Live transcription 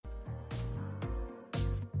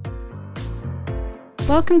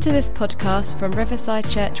Welcome to this podcast from Riverside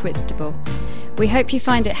Church Whitstable. We hope you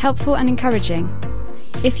find it helpful and encouraging.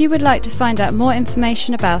 If you would like to find out more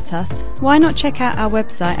information about us, why not check out our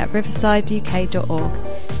website at riversideuk.org,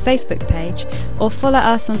 Facebook page, or follow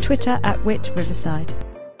us on Twitter at @WhitRiverside.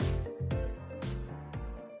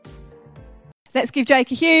 Let's give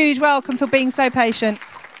Jake a huge welcome for being so patient.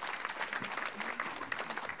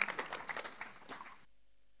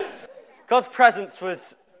 God's presence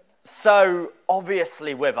was so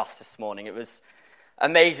obviously with us this morning. It was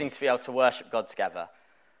amazing to be able to worship God together.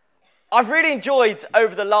 I've really enjoyed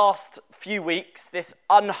over the last few weeks this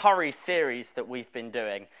Unhurry series that we've been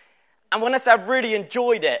doing. And when I say I've really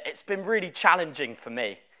enjoyed it, it's been really challenging for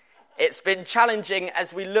me. It's been challenging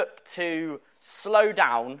as we look to slow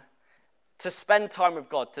down, to spend time with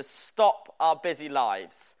God, to stop our busy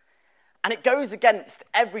lives. And it goes against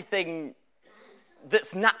everything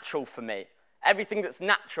that's natural for me. Everything that's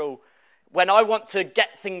natural when I want to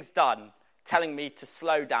get things done, telling me to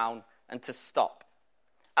slow down and to stop.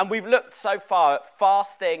 And we've looked so far at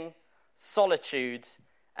fasting, solitude,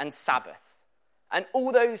 and Sabbath. And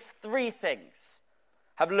all those three things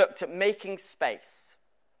have looked at making space,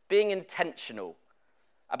 being intentional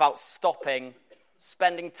about stopping,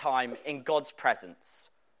 spending time in God's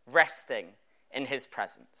presence, resting in his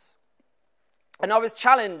presence. And I was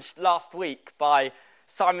challenged last week by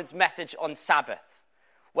Simon's message on Sabbath,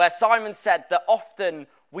 where Simon said that often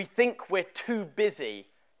we think we're too busy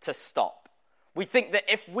to stop. We think that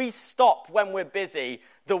if we stop when we're busy,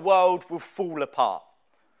 the world will fall apart.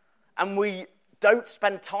 And we don't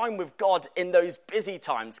spend time with God in those busy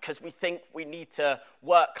times because we think we need to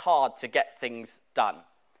work hard to get things done.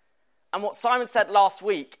 And what Simon said last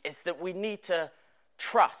week is that we need to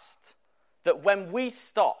trust that when we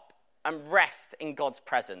stop and rest in God's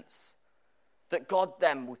presence, that God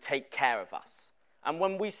then will take care of us. And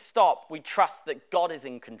when we stop, we trust that God is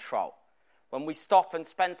in control. When we stop and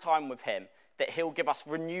spend time with him, that he'll give us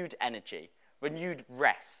renewed energy, renewed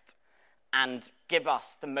rest, and give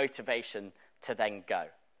us the motivation to then go.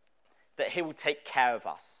 That he will take care of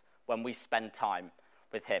us when we spend time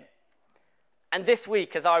with him. And this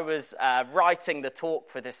week, as I was writing the talk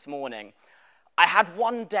for this morning, I had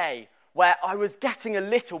one day where I was getting a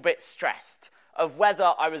little bit stressed of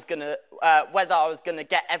whether I was going to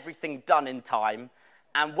get everything done in time,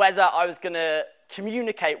 and whether I was going to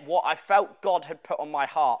communicate what I felt God had put on my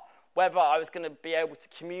heart, whether I was going to be able to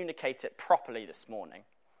communicate it properly this morning.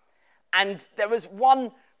 And there was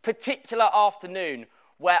one particular afternoon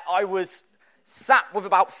where I was sat with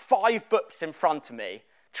about 5 books in front of me,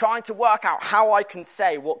 trying to work out how I can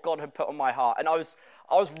say what God had put on my heart. And I was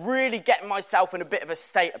really getting myself in a bit of a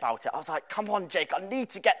state about it. I was like, come on, Jake, I need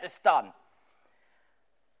to get this done.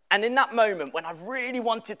 And in that moment, when I really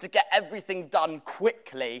wanted to get everything done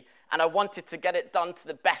quickly, and I wanted to get it done to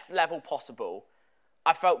the best level possible,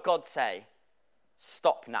 I felt God say,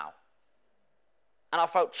 stop now. And I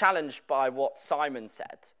felt challenged by what Simon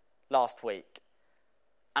said last week.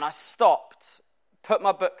 And I stopped, put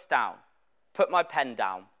my books down, put my pen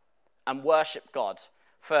down, and worshiped God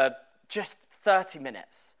for just 30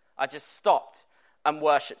 minutes. I just stopped and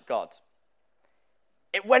worshiped God.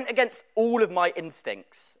 It went against all of my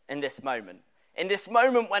instincts in this moment. In this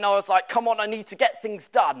moment when I was like, come on, I need to get things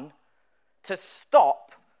done, to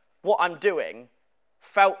stop what I'm doing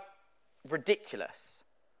felt ridiculous.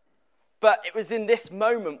 But it was in this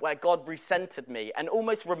moment where God recentered me and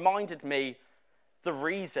almost reminded me the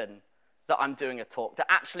reason that I'm doing a talk, that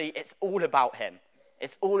actually it's all about him.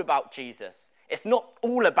 It's all about Jesus. It's not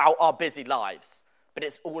all about our busy lives, but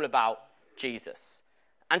it's all about Jesus.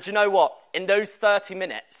 And do you know what? In those 30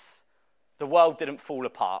 minutes, the world didn't fall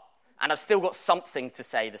apart. And I've still got something to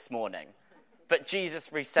say this morning. But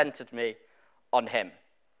Jesus recentered me on him.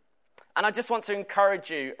 And I just want to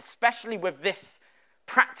encourage you, especially with this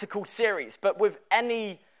practical series, but with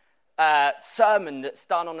any sermon that's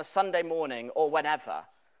done on a Sunday morning or whenever,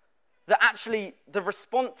 that actually the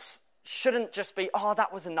response shouldn't just be, oh,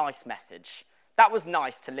 that was a nice message. That was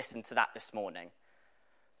nice to listen to that this morning.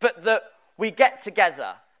 But that we get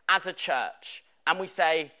together as a church and we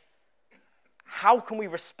say, how can we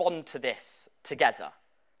respond to this together?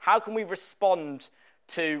 How can we respond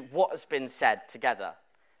to what has been said together?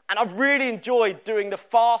 And I've really enjoyed doing the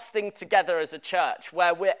fasting together as a church,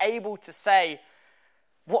 where we're able to say,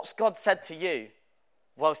 what's God said to you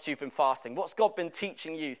whilst you've been fasting? What's God been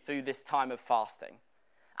teaching you through this time of fasting?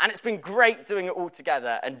 And it's been great doing it all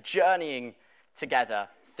together and journeying together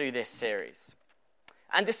through this series.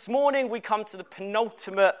 And this morning we come to the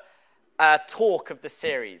penultimate talk of the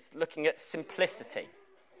series, looking at simplicity.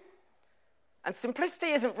 And simplicity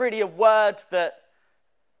isn't really a word that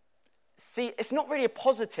it's not really a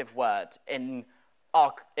positive word in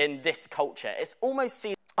this culture. It's almost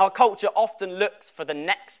seen, our culture often looks for the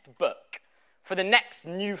next book, for the next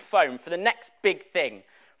new phone, for the next big thing,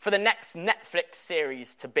 for the next Netflix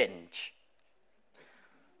series to binge.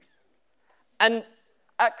 And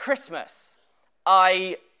at Christmas,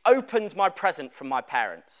 I opened my present from my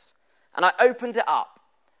parents, and I opened it up,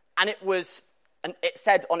 and it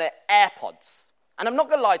said on it, AirPods. And I'm not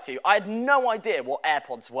going to lie to you, I had no idea what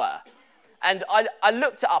AirPods were. And I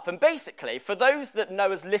looked it up, and basically, for those that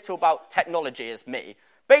know as little about technology as me,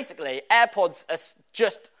 basically, AirPods are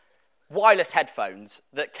just wireless headphones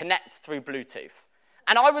that connect through Bluetooth.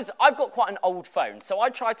 And I've got quite an old phone, so I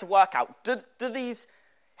tried to work out, do these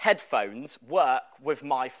headphones work with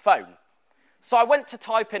my phone? So I went to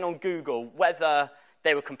type in on Google whether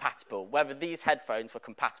they were compatible, whether these headphones were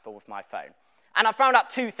compatible with my phone. And I found out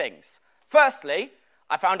two things. Firstly,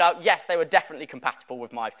 I found out, yes, they were definitely compatible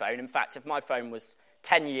with my phone. In fact, if my phone was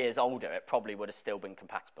 10 years older, it probably would have still been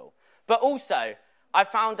compatible. But also, I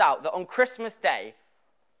found out that on Christmas Day,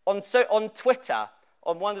 on Twitter,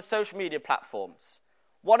 on one of the social media platforms,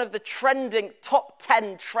 one of the top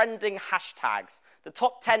 10 trending hashtags, the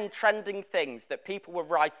top 10 trending things that people were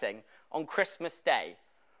writing on Christmas Day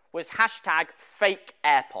was hashtag fake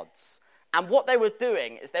AirPods. And what they were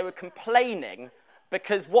doing is they were complaining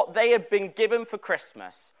because what they had been given for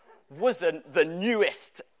Christmas wasn't the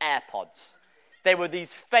newest AirPods. They were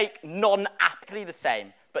these fake, non-Apple, the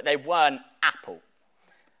same, but they weren't Apple.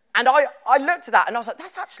 And I looked at that and I was like,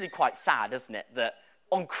 that's actually quite sad, isn't it? That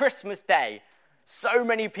on Christmas Day, so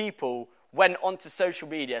many people went onto social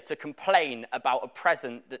media to complain about a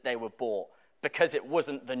present that they were bought because it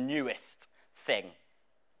wasn't the newest thing.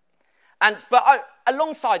 But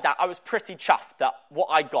alongside that, I was pretty chuffed that what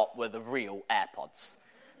I got were the real AirPods.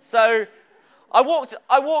 So I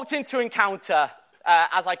walked into Encounter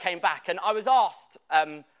as I came back, and I was asked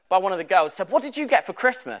by one of the girls, said, what did you get for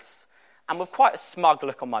Christmas? And with quite a smug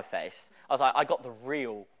look on my face, I was like, I got the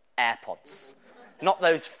real AirPods, not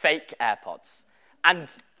those fake AirPods.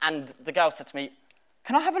 And the girl said to me,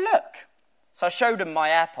 can I have a look? So I showed her my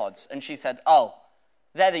AirPods, and she said, oh,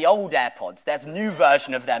 they're the old AirPods. There's a new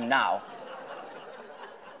version of them now.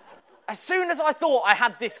 As soon as I thought I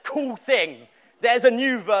had this cool thing, there's a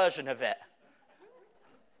new version of it.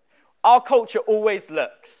 Our culture always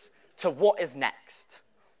looks to what is next.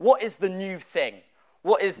 What is the new thing?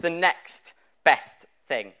 What is the next best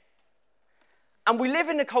thing? And we live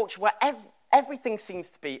in a culture where everything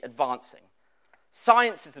seems to be advancing.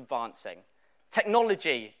 Science is advancing.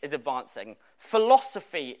 Technology is advancing.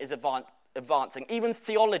 Philosophy is advancing. Even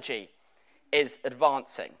theology is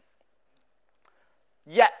advancing.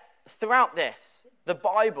 Yet, throughout this, the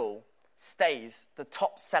Bible stays the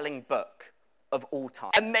top-selling book of all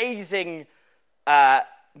time. Amazing,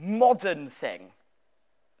 modern thing.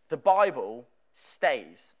 The Bible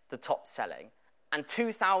stays the top-selling. And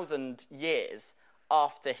 2,000 years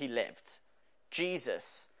after he lived,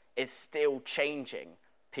 Jesus is still changing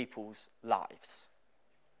people's lives.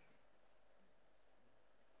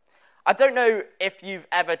 I don't know if you've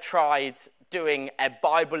ever tried doing a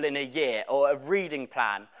Bible in a year or a reading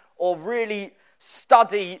plan or really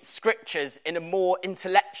study scriptures in a more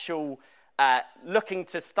intellectual, looking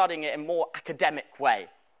to studying it in a more academic way.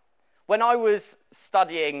 When I was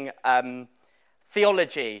studying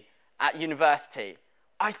theology at university,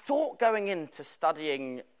 I thought going into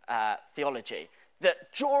studying theology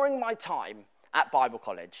that during my time at Bible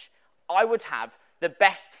college, I would have the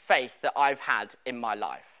best faith that I've had in my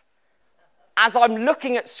life. As I'm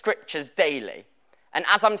looking at scriptures daily, and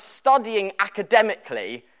as I'm studying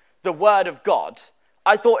academically the Word of God,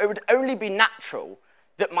 I thought it would only be natural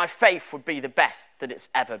that my faith would be the best that it's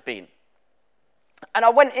ever been. And I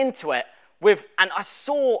went into it and I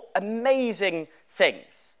saw amazing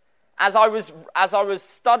things. As I was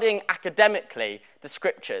studying academically the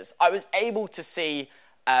scriptures, I was able to see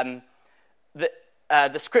the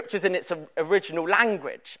scriptures in its original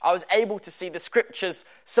language. I was able to see the scriptures,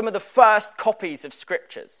 some of the first copies of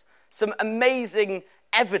scriptures, some amazing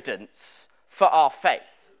evidence for our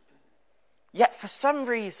faith. Yet for some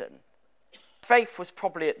reason, faith was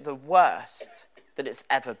probably at the worst that it's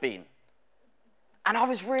ever been. And I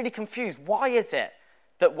was really confused. Why is it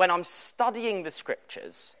that when I'm studying the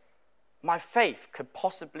scriptures, my faith could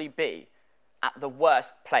possibly be at the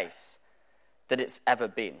worst place that it's ever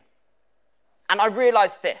been? And I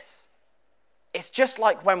realized this. It's just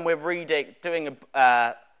like when we're doing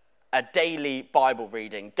a daily Bible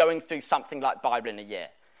reading, going through something like Bible in a year.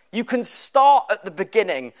 You can start at the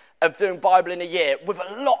beginning of doing Bible in a year with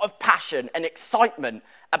a lot of passion and excitement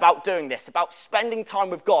about doing this, about spending time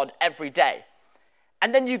with God every day.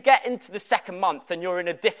 And then you get into the second month and you're in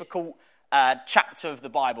a difficult chapter of the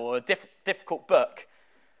Bible or a difficult book,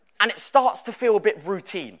 and it starts to feel a bit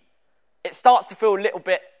routine. It starts to feel a little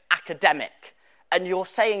bit academic, and you're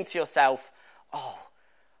saying to yourself, oh,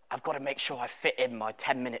 I've got to make sure I fit in my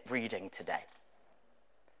 10-minute reading today.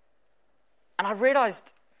 And I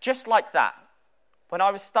realized, just like that, when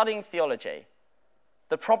I was studying theology,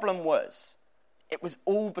 the problem was it was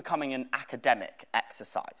all becoming an academic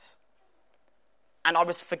exercise. And I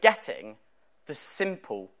was forgetting the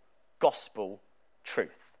simple gospel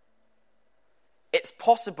truth. It's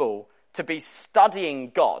possible to be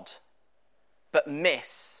studying God, but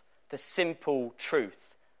miss the simple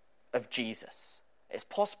truth of Jesus. It's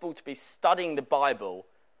possible to be studying the Bible,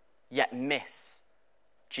 yet miss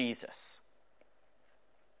Jesus.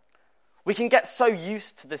 We can get so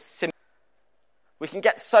used to we can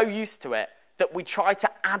get so used to it that we try to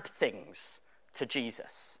add things to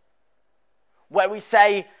Jesus. Where we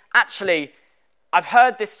say, actually, I've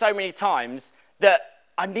heard this so many times that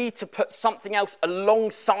I need to put something else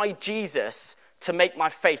alongside Jesus to make my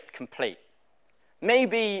faith complete.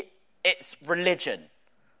 Maybe it's religion.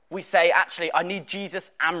 We say, actually, I need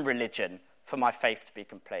Jesus and religion for my faith to be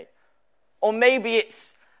complete. Or maybe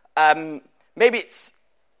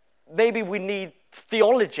we need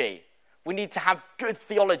theology. We need to have good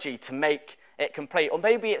theology to make it complete. Or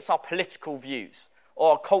maybe it's our political views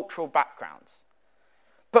or our cultural backgrounds.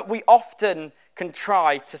 But we often can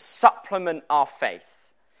try to supplement our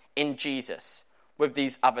faith in Jesus with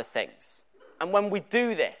these other things. And when we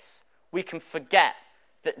do this, we can forget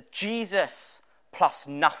that Jesus plus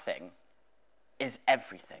nothing is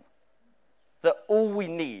everything. That all we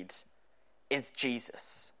need is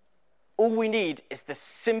Jesus. All we need is the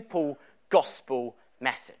simple gospel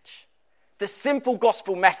message. The simple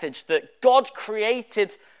gospel message that God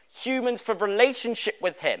created humans for relationship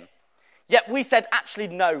with him. Yet we said, actually,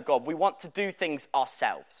 no, God, we want to do things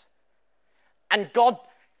ourselves. And God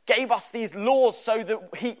gave us these laws so that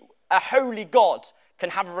a holy God can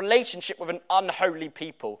have a relationship with an unholy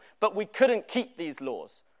people. But we couldn't keep these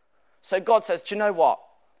laws. So God says, do you know what?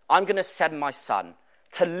 I'm going to send my son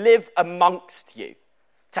to live amongst you,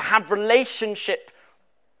 to have relationship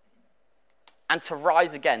and to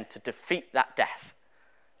rise again to defeat that death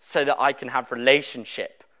so that I can have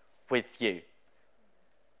relationship with you.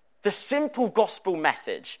 The simple gospel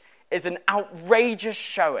message is an outrageous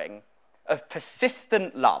showing of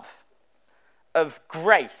persistent love, of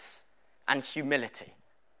grace and humility.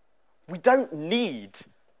 We don't need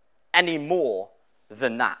any more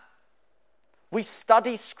than that. We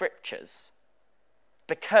study scriptures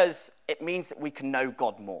because it means that we can know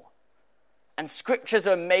God more. And scriptures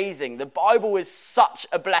are amazing. The Bible is such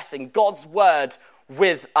a blessing. God's word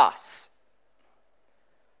with us.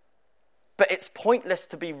 But it's pointless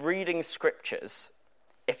to be reading scriptures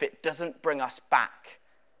if it doesn't bring us back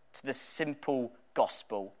to the simple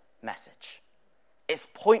gospel message. It's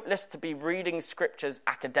pointless to be reading scriptures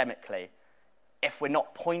academically if we're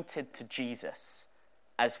not pointed to Jesus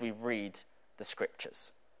as we read the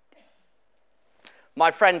scriptures. My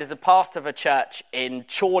friend is a pastor of a church in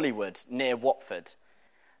Chorleywood near Watford.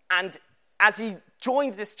 And as he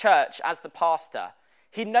joined this church as the pastor,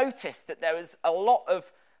 he noticed that there was a lot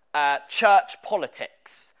of church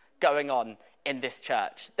politics going on in this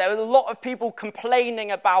church. There were a lot of people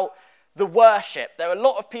complaining about the worship. There were a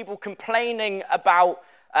lot of people complaining about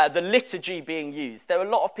the liturgy being used. There were a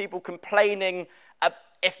lot of people complaining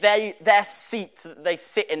if their seat that they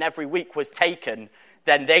sit in every week was taken,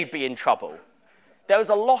 then they'd be in trouble. There was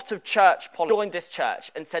a lot of church politics. Joined this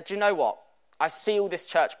church and said, do you know what? I see all this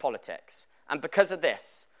church politics. And because of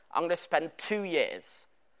this, I'm going to spend 2 years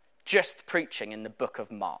just preaching in the book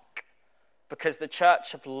of Mark. Because the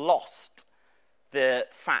church have lost the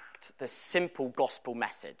simple gospel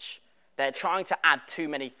message. They're trying to add too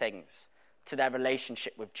many things to their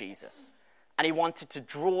relationship with Jesus. And he wanted to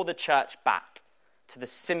draw the church back to the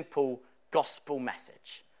simple gospel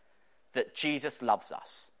message that Jesus loves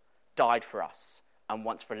us, died for us, and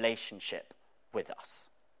wants relationship with us.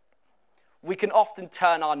 We can often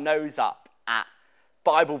turn our nose up at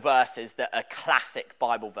Bible verses that are classic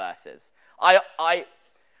Bible verses. I've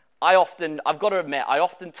got to admit, I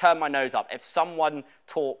often turn my nose up if someone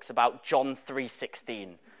talks about John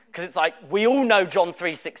 3:16. Because it's like, we all know John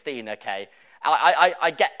 3:16, okay?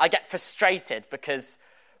 I get frustrated because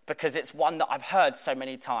it's one that I've heard so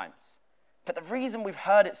many times. But the reason we've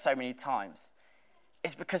heard it so many times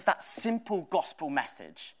is because that simple gospel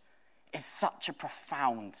message is such a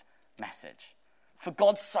profound message. For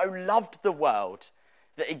God so loved the world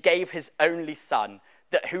that he gave his only son,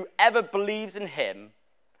 that whoever believes in him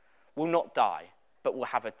will not die, but will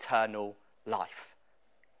have eternal life.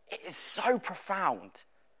 It is so profound.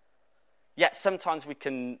 Yet sometimes we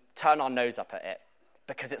can turn our nose up at it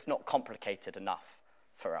because it's not complicated enough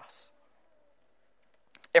for us.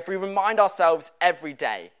 If we remind ourselves every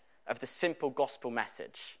day of the simple gospel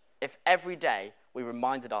message, if every day we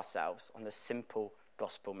reminded ourselves on the simple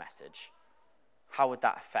gospel message, how would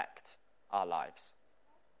that affect our lives?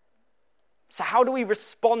 So how do we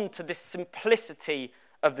respond to this simplicity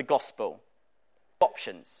of the gospel?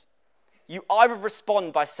 Options. You either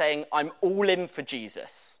respond by saying, I'm all in for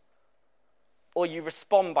Jesus, or you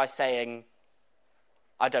respond by saying,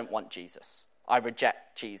 I don't want Jesus. I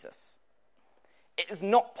reject Jesus. It is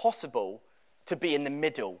not possible to be in the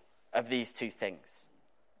middle of these two things.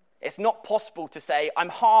 It's not possible to say, I'm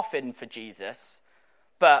half in for Jesus,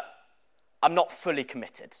 but I'm not fully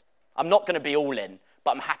committed. I'm not going to be all in,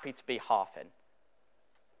 but I'm happy to be half in.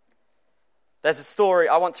 There's a story,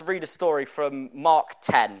 I want to read a story from Mark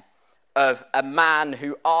 10 of a man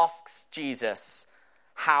who asks Jesus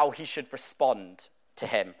how he should respond to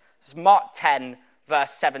him. It's Mark 10,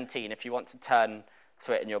 verse 17, if you want to turn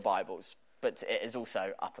to it in your Bibles, but it is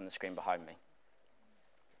also up on the screen behind me.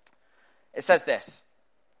 It says this: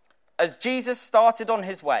 as Jesus started on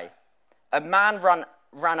his way, a man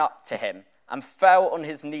ran up to him and fell on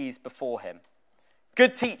his knees before him.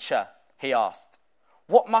 Good teacher, he asked,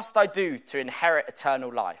 what must I do to inherit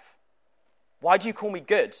eternal life? Why do you call me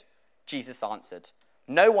good? Jesus answered,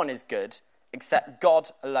 no one is good except God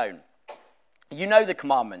alone. You know the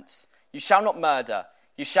commandments. You shall not murder.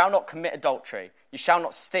 You shall not commit adultery. You shall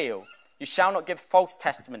not steal. You shall not give false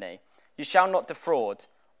testimony. You shall not defraud.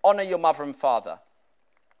 Honor your mother and father.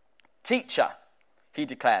 Teacher, he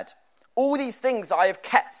declared, all these things I have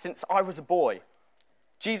kept since I was a boy.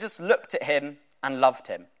 Jesus looked at him and loved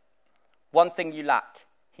him. One thing you lack,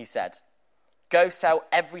 he said. Go sell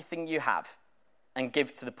everything you have and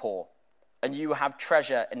give to the poor, and you will have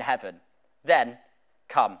treasure in heaven. Then,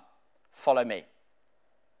 come, follow me.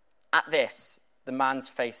 At this, the man's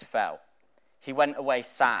face fell. He went away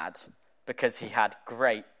sad because he had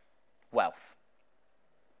great wealth.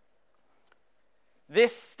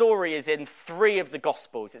 This story is in 3 of the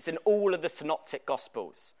Gospels. It's in all of the synoptic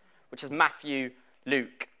Gospels, which is Matthew,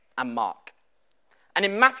 Luke, and Mark. And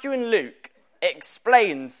in Matthew and Luke, it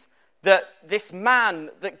explains that this man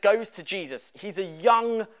that goes to Jesus, he's a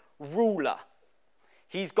young ruler.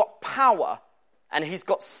 He's got power and he's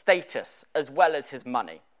got status as well as his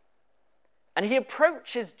money. And he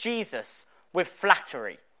approaches Jesus with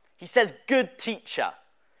flattery. He says, good teacher.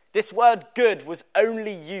 This word good was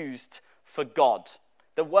only used for God.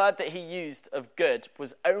 The word that he used of good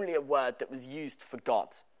was only a word that was used for God.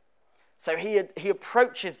 So he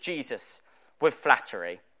approaches Jesus with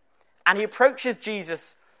flattery. And he approaches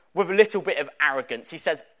Jesus with a little bit of arrogance. He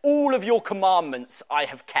says, all of your commandments I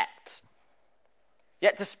have kept.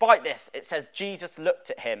 Yet despite this, it says Jesus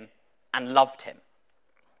looked at him and loved him.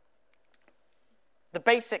 The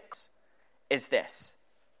basics is this.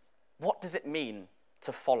 What does it mean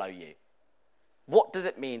to follow you? What does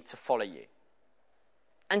it mean to follow you?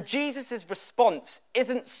 And Jesus' response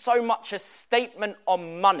isn't so much a statement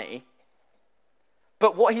on money,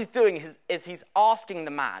 but what he's doing is he's asking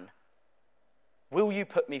the man, will you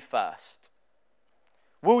put me first?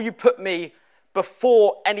 Will you put me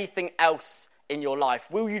before anything else in your life?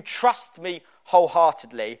 Will you trust me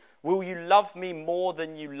wholeheartedly? Will you love me more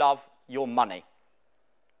than you love your money?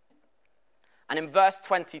 And in verse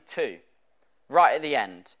 22, right at the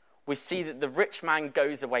end, we see that the rich man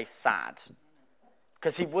goes away sad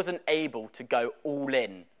because he wasn't able to go all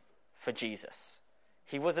in for Jesus.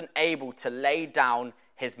 He wasn't able to lay down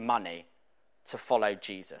his money to follow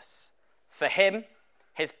Jesus. For him,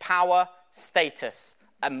 his power, status,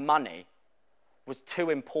 and money was too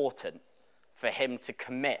important for him to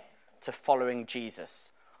commit to following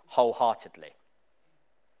Jesus wholeheartedly.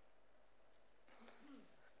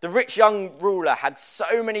 The rich young ruler had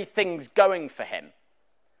so many things going for him,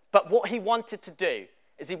 but what he wanted to do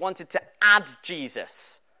is he wanted to add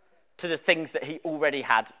Jesus to the things that he already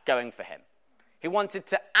had going for him. He wanted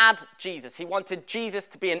to add Jesus. He wanted Jesus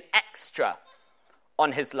to be an extra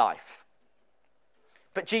on his life.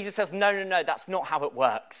 But Jesus says, no, that's not how it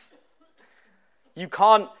works. You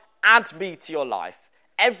can't add me to your life.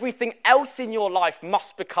 Everything else in your life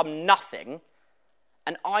must become nothing,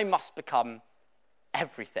 and I must become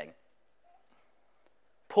everything.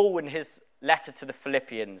 Paul, in his letter to the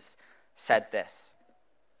Philippians, said this: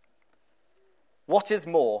 what is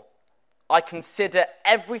more, I consider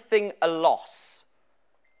everything a loss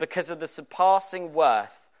because of the surpassing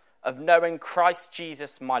worth of knowing Christ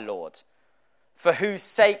Jesus my Lord, for whose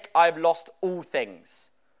sake I have lost all things.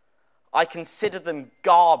 I consider them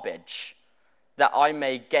garbage that I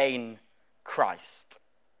may gain Christ.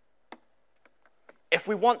 If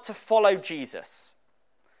we want to follow Jesus,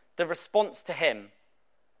 the response to him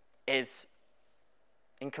is,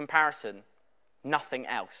 in comparison, nothing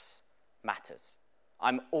else matters.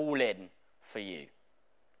 I'm all in for you.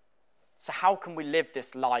 So how can we live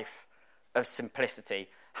this life of simplicity?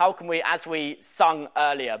 How can we, as we sung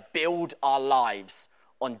earlier, build our lives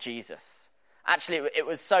on Jesus? Actually, it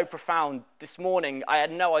was so profound. This morning, I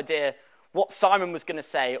had no idea what Simon was going to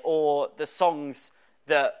say or the songs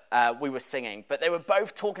that we were singing, but they were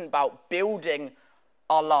both talking about building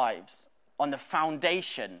our lives on the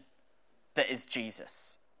foundation that is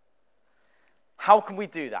Jesus. How can we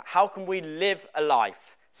do that? How can we live a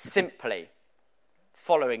life simply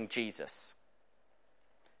following Jesus?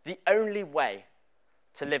 The only way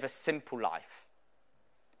to live a simple life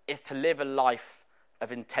is to live a life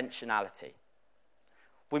of intentionality.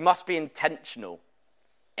 We must be intentional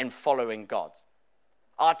in following God.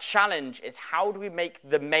 Our challenge is, how do we make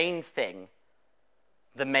the main thing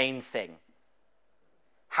the main thing?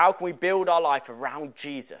 How can we build our life around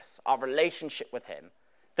Jesus, our relationship with him,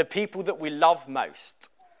 the people that we love most,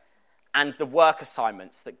 and the work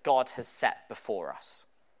assignments that God has set before us?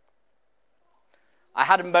 I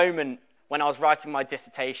had a moment when I was writing my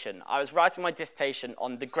dissertation. I was writing my dissertation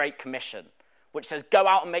on the Great Commission, which says, go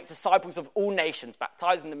out and make disciples of all nations,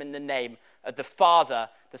 baptizing them in the name of the Father,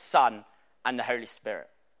 the Son, and the Holy Spirit.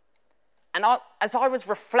 And as I was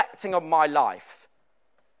reflecting on my life,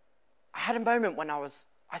 I had a moment when I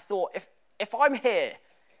thought, if I'm here,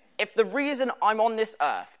 if the reason I'm on this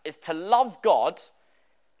earth is to love God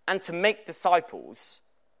and to make disciples,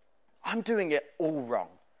 I'm doing it all wrong.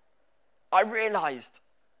 I realized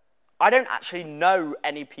I don't actually know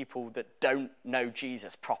any people that don't know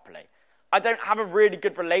Jesus properly. I don't have a really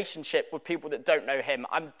good relationship with people that don't know him.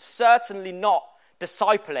 I'm certainly not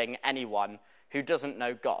discipling anyone who doesn't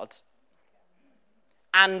know God.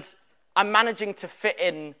 And I'm managing to fit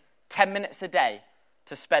in 10 minutes a day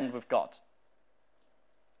to spend with God.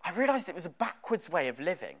 I realized it was a backwards way of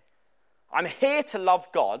living. I'm here to love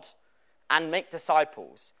God and make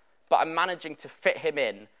disciples, but I'm managing to fit him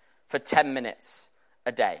in for 10 minutes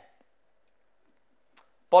a day.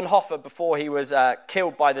 Bonhoeffer, before he was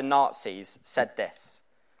killed by the Nazis, said this: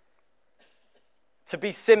 to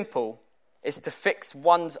be simple is to fix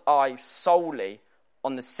one's eyes solely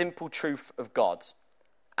on the simple truth of God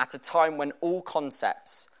at a time when all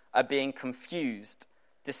concepts are being confused,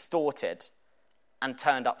 distorted, and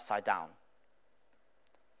turned upside down.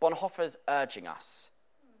 Bonhoeffer's urging us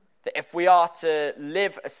that if we are to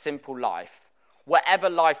live a simple life, wherever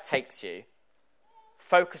life takes you,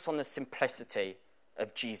 focus on the simplicity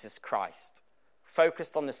of Jesus Christ.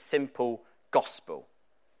 Focused on the simple gospel.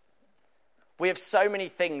 We have so many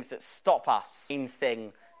things that stop us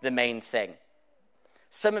being the main thing.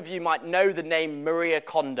 Some of you might know the name Maria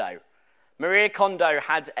Kondo. Maria Kondo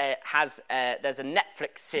there's a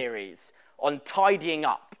Netflix series on tidying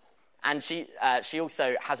up, and she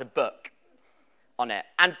also has a book on it.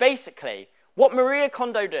 And basically, what Maria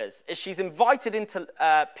Kondo does is she's invited into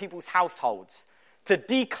people's households to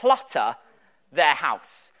declutter their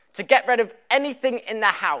house, to get rid of anything in their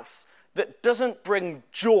house that doesn't bring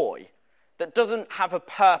joy, that doesn't have a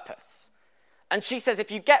purpose. And she says,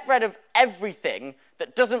 if you get rid of everything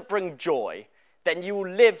that doesn't bring joy, then you will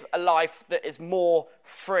live a life that is more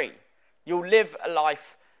free. You'll live a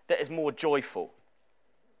life that is more joyful.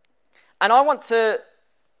 And I want to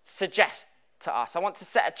suggest to us, I want to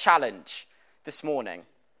set a challenge this morning,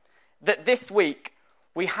 that this week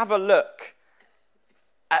we have a look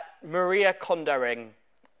at Maria Kondoing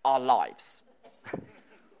our lives.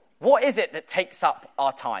 What is it that takes up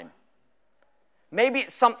our time? Maybe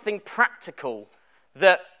it's something practical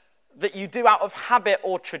that you do out of habit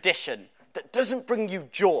or tradition that doesn't bring you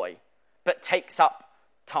joy, but takes up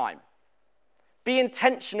time. Be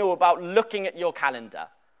intentional about looking at your calendar.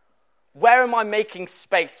 Where am I making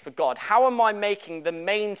space for God? How am I making the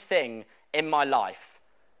main thing in my life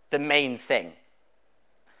the main thing?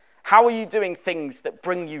 How are you doing things that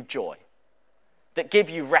bring you joy, that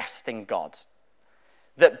give you rest in God,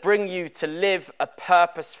 that bring you to live a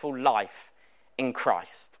purposeful life in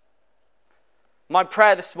Christ? My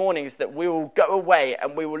prayer this morning is that we will go away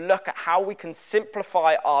and we will look at how we can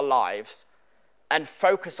simplify our lives and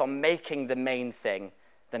focus on making the main thing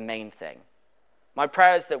the main thing. My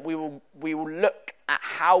prayer is that we will look at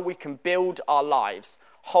how we can build our lives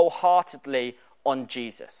wholeheartedly on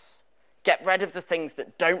Jesus. Get rid of the things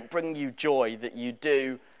that don't bring you joy, that you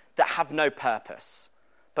do, that have no purpose.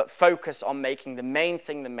 But focus on making the main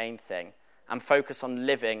thing, and focus on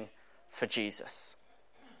living for Jesus.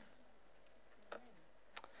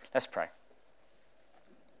 Let's pray.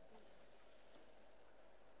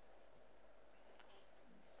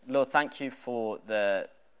 Lord, thank you for the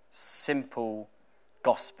simple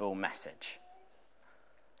gospel message.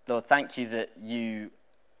 Lord, thank you that you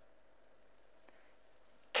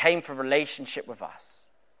came for relationship with us.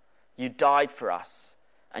 You died for us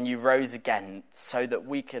and you rose again so that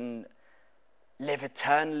we can live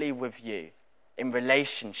eternally with you, in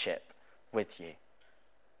relationship with you.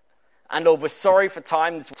 And Lord, we're sorry for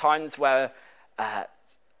times where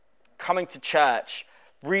coming to church,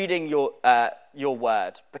 reading your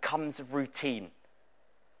word becomes a routine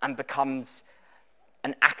and becomes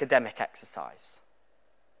an academic exercise.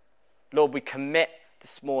 Lord, we commit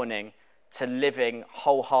this morning to living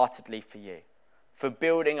wholeheartedly for you, for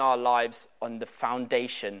building our lives on the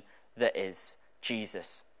foundation that is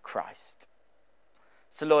Jesus Christ.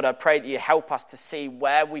 So Lord, I pray that you help us to see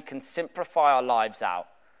where we can simplify our lives out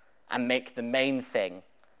and make the main thing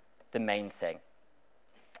the main thing.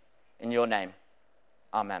 In your name,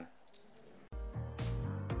 amen.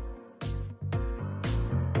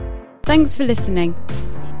 Thanks for listening.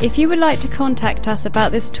 If you would like to contact us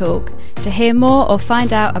about this talk, to hear more or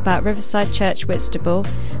find out about Riverside Church Whitstable,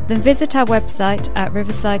 then visit our website at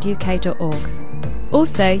riversideuk.org.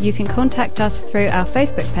 Also, you can contact us through our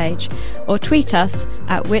Facebook page or tweet us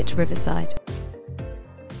at Whit Riverside.